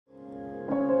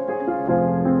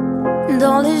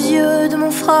dans les yeux de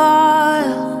mon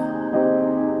frère.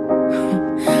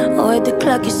 Ouais, des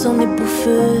claques qui s'en est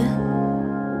bouffé.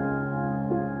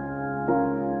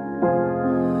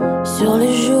 Sur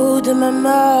les joues de ma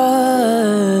mère,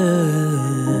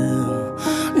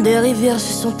 des rivières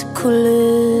se sont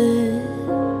écoulées.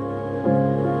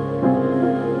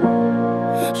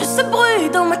 J'ai ce bruit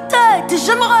dans ma tête et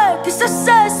j'aimerais que ça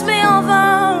cesse, mais en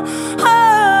vain.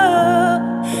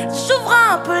 J'ouvre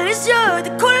un peu les yeux,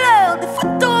 des colères, des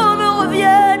photos me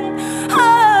reviennent.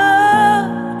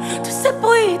 Tous ces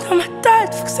bruits dans ma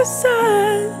tête, faut que ça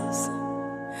cesse.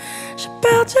 J'ai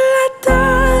perdu la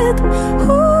tête.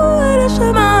 Où est le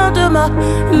chemin de ma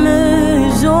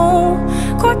maison?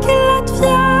 Quoi qu'il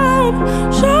advienne,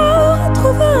 je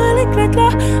retrouverai l'éclat de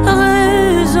la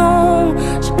raison.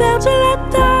 J'ai perdu la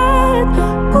tête.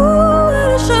 Où est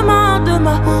le chemin de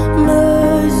ma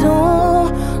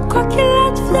maison? Quoi qu'il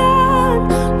advienne,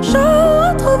 je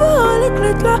retrouverai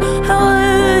l'éclat de la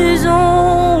raison.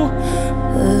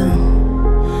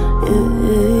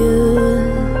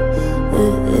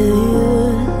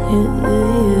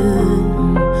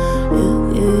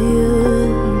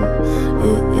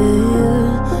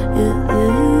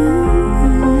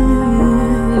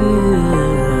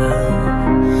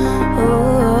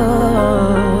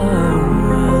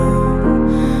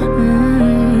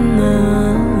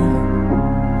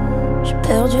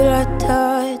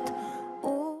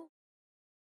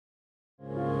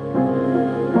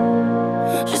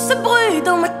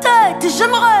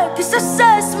 J'aimerais que ça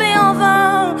cesse, mais en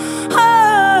vain.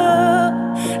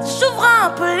 J'ouvre un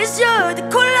peu les yeux, des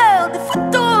colères, des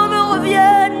photos me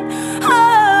reviennent.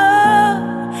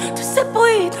 Tous ces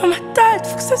bruits dans ma tête,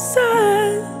 faut que ça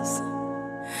cesse.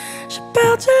 J'ai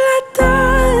perdu la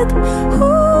tête. Où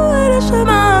est le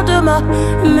chemin de ma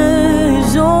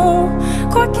maison?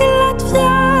 Quoi qu'il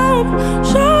advienne,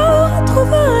 je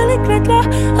retrouverai l'éclat de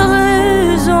la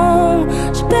raison.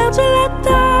 J'ai perdu la tête.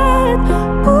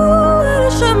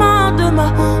 Chemin de ma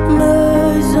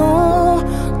maison,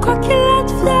 quoi qu'il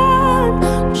advienne,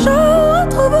 je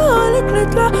retrouverai l'éclat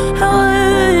de la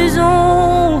raison.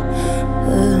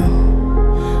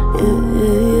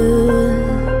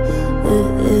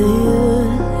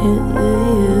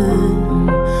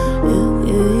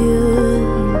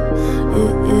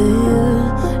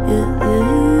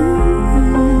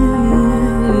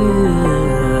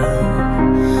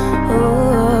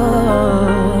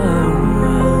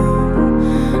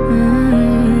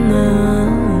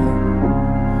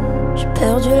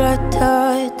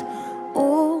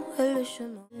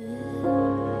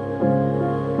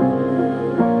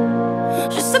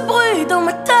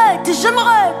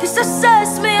 J'aimerais que ça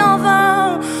cesse, mais en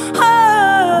vain.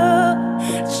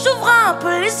 J'ouvre un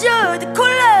peu les yeux, des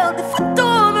colères, des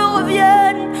photos me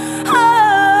reviennent.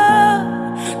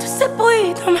 Tous ces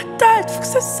bruits dans ma tête, faut que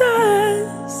ça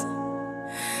cesse.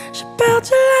 J'ai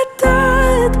perdu la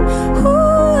tête. Où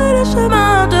est le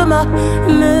chemin de ma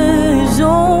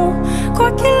maison? Quoi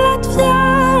qu'il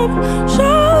advienne, je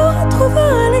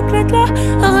retrouverai l'éclat de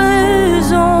la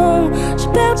raison. J'ai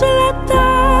perdu la tête.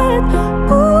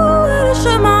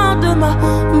 Chemin de ma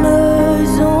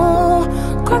maison,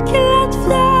 quoi qu'il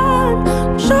advienne,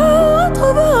 je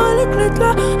retrouverai l'éclat de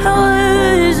la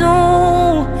raison.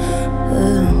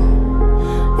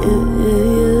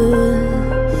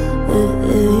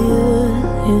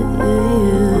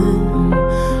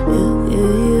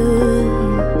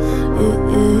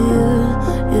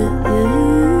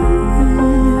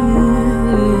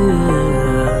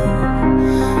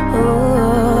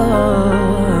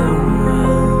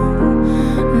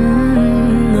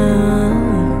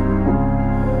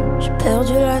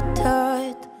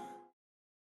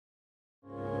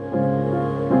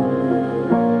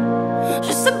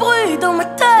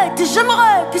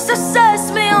 J'aimerais que ça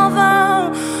cesse, mais en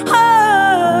vain.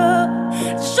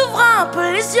 J'ouvre un peu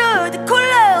les yeux, des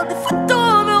colères, des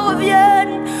photos me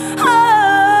reviennent.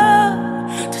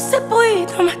 Tous ces bruits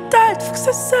dans ma tête, faut que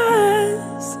ça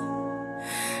cesse.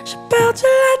 J'ai perdu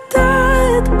la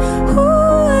tête. Où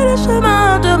est le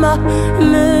chemin de ma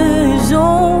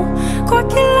maison? Quoi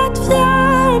qu'il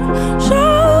advienne, je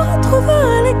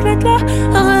retrouverai l'éclat de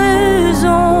la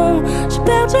raison. J'ai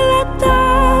perdu la tête.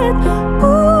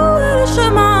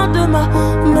 Chemin de ma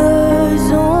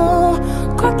maison,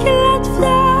 quoi qu'il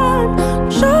advienne,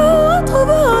 je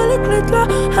retrouverai l'éclat de la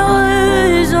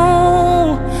raison.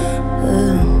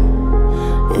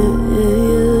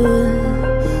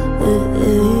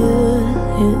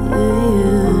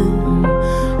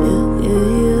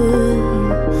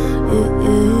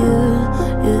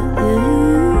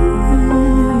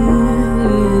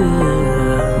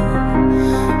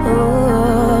 Oh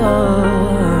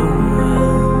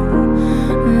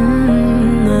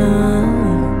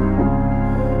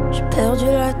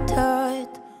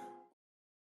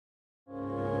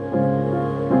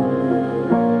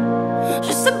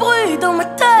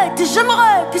et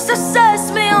j'aimerais que ça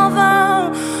cesse, mais en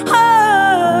vain.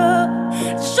 Ah,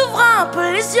 j'ouvre un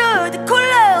peu les yeux, des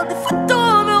colères, des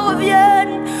photos me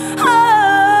reviennent.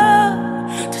 Ah,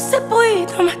 tous ces bruits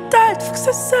dans ma tête, faut que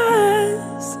ça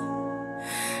cesse.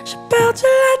 J'ai perdu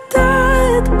la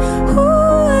tête, où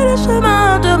est le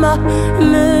chemin de ma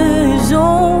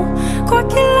maison? Quoi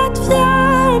qu'il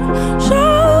advienne, je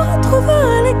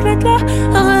retrouverai l'éclat de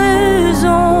la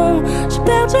raison. J'ai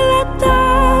perdu la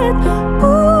tête, où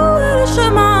est le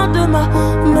chemin de ma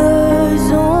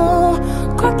maison?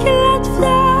 Quoi qu'il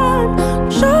advienne,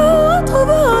 je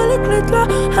retrouverai l'éclat de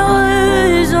la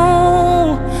raison.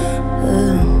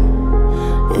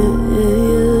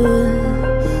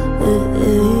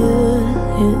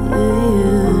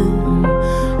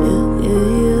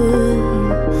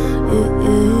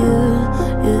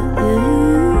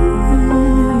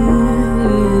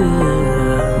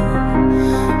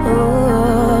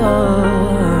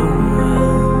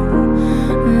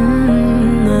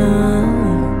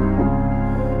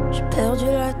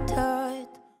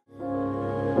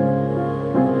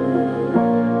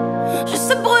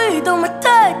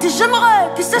 J'aimerais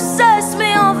que ça cesse,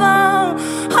 mais en vain.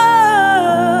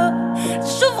 Ah,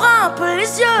 j'ouvre un peu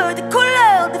les yeux, des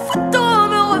colères, des photos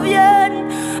me reviennent.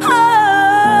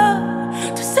 Ah,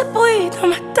 tous ces bruits dans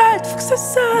ma tête, faut que ça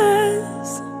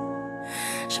cesse.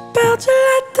 J'ai perdu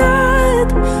la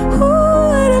tête, où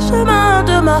est le chemin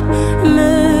de ma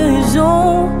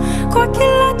maison? Quoi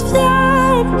qu'il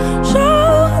advienne, je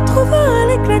retrouverai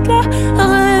l'éclat de la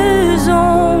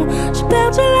raison. J'ai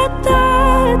perdu la tête,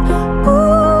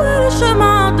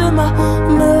 chemin de ma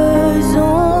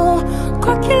maison.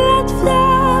 Quoi qu'il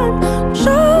advienne, je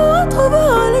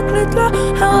retrouverai l'éclat de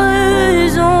la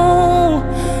raison.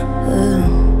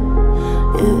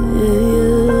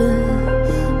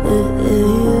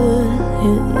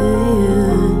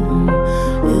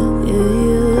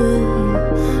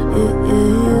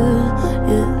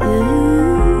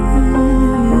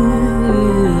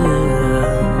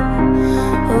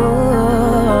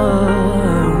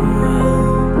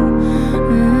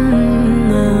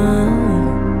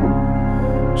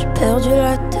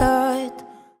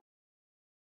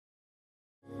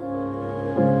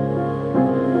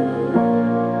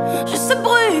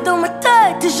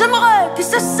 J'aimerais que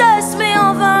ça cesse, mais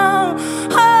en vain.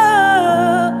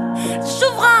 Ah,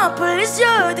 j'ouvre un peu les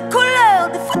yeux, des colères,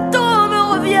 des photos me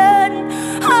reviennent.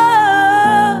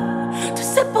 Ah, tous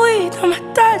ces bruits dans ma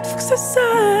tête, faut que ça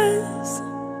cesse.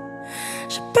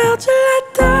 J'ai perdu la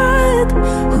tête,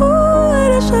 où est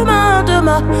le chemin de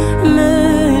ma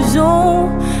maison?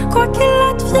 Quoi qu'il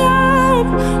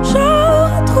advienne, je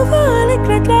retrouverai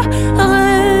l'éclat de la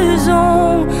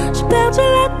raison. J'ai perdu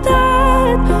la tête,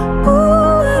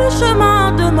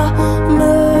 chemin de ma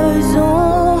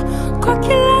maison. Quoi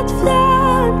qu'il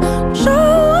advienne, je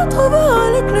retrouverai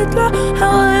l'éclat de la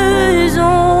raison.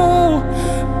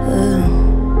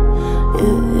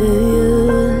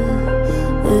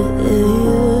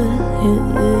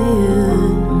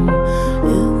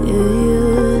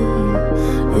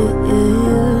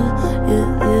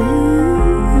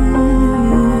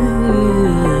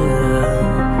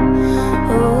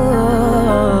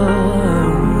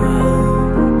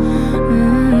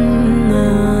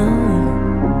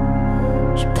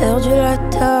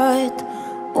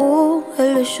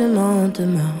 Chemin de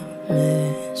ma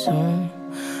maison.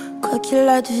 Quoi qu'il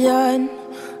advienne,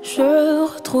 je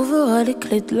retrouverai les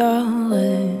clés de la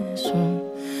raison.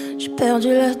 J'ai perdu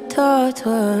la tête,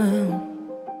 ouais.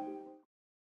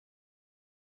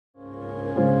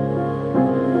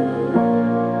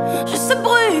 J'ai ce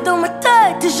bruit dans ma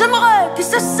tête et j'aimerais que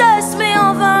ça cesse, mais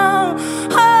en vain.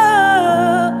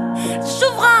 Ah,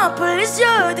 j'ouvre un peu les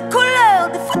yeux, des colères,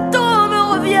 des photos me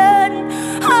reviennent.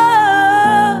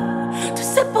 Ah,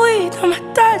 ces bruits dans ma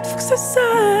tête, faut que ça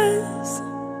cesse.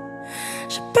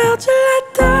 J'ai perdu la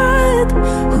tête,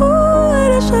 où est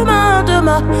le chemin de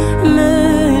ma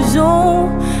maison?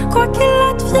 Quoi qu'il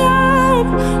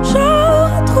advienne, je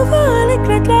retrouverai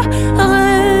l'éclat de la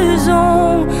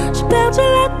raison. J'ai perdu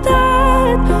la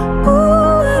tête, où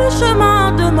est le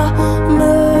chemin de ma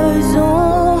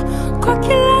maison? Quoi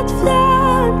qu'il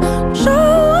advienne, je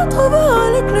retrouverai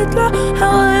l'éclat de la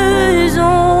raison.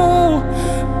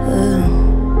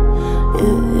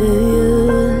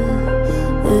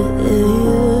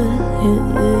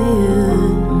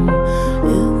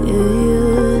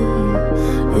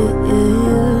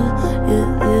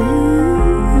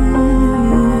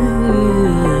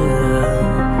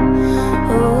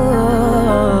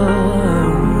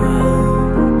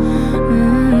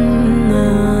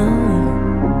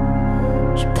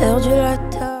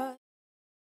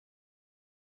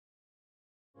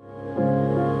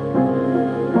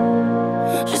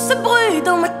 bruit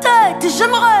dans ma tête et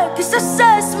j'aimerais que ça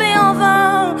cesse mais en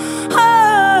vain.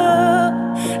 Ah,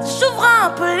 j'ouvre un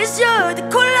peu les yeux, des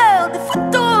colères, des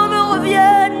photos me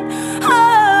reviennent.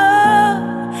 Ah,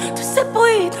 tous ces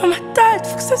bruits dans ma tête,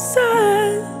 faut que ça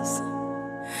cesse.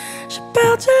 J'ai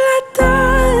perdu la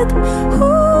tête, où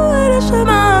est le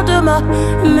chemin de ma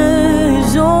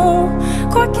maison?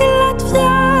 Quoi qu'il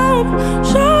advienne,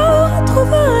 je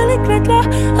retrouverai l'éclat de la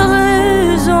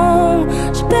raison.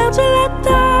 J'ai perdu la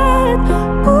tête,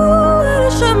 où est le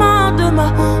chemin de ma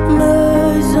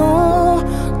maison?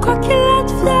 Quoi qu'il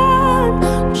advienne,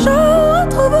 je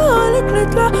retrouverai l'éclat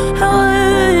de la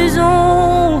raison.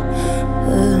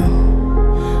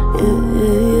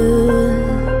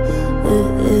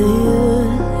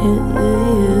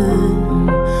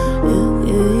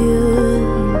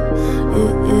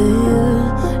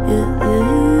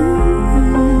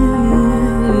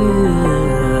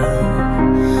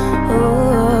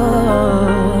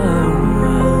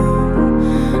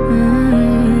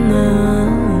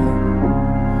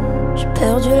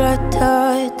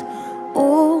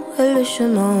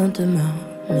 Chemin de ma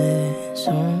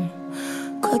maison,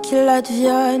 quoi qu'il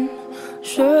advienne,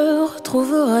 je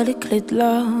retrouverai les clés de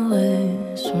la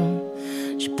raison.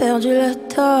 J'ai perdu la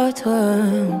tête,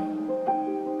 ouais.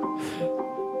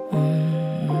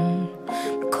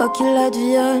 Quoi qu'il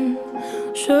advienne,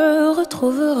 je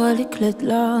retrouverai les clés de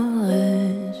la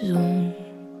raison.